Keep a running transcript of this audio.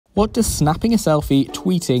What does snapping a selfie,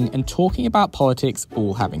 tweeting, and talking about politics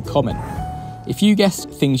all have in common? If you guessed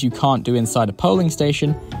things you can't do inside a polling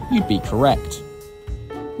station, you'd be correct.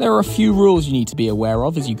 There are a few rules you need to be aware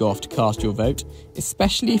of as you go off to cast your vote,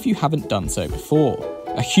 especially if you haven't done so before.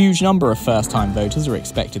 A huge number of first-time voters are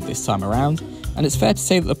expected this time around, and it's fair to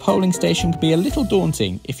say that the polling station can be a little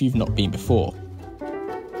daunting if you've not been before.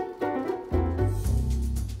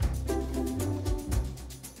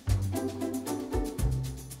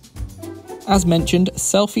 As mentioned,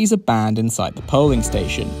 selfies are banned inside the polling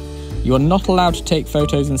station. You are not allowed to take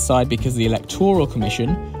photos inside because the Electoral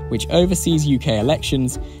Commission, which oversees UK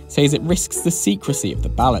elections, says it risks the secrecy of the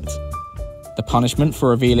ballot. The punishment for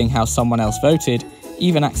revealing how someone else voted,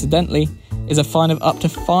 even accidentally, is a fine of up to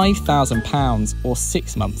 £5,000 or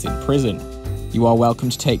 6 months in prison. You are welcome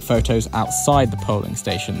to take photos outside the polling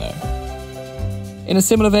station though. In a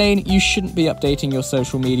similar vein, you shouldn't be updating your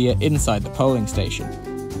social media inside the polling station.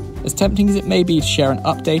 As tempting as it may be to share an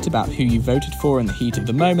update about who you voted for in the heat of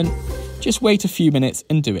the moment, just wait a few minutes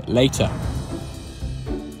and do it later.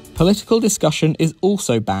 Political discussion is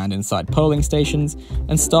also banned inside polling stations,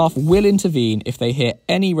 and staff will intervene if they hear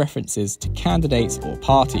any references to candidates or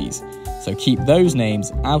parties, so keep those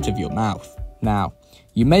names out of your mouth. Now,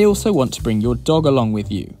 you may also want to bring your dog along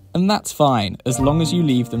with you, and that's fine as long as you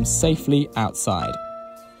leave them safely outside.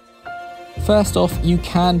 First off, you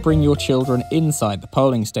can bring your children inside the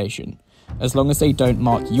polling station, as long as they don't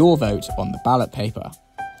mark your vote on the ballot paper.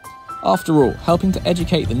 After all, helping to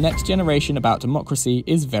educate the next generation about democracy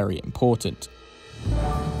is very important.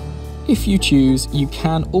 If you choose, you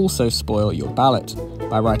can also spoil your ballot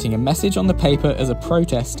by writing a message on the paper as a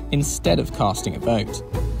protest instead of casting a vote.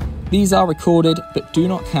 These are recorded but do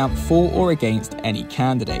not count for or against any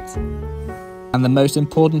candidate. And the most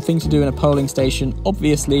important thing to do in a polling station,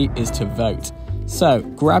 obviously, is to vote. So,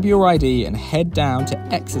 grab your ID and head down to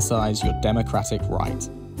exercise your democratic right.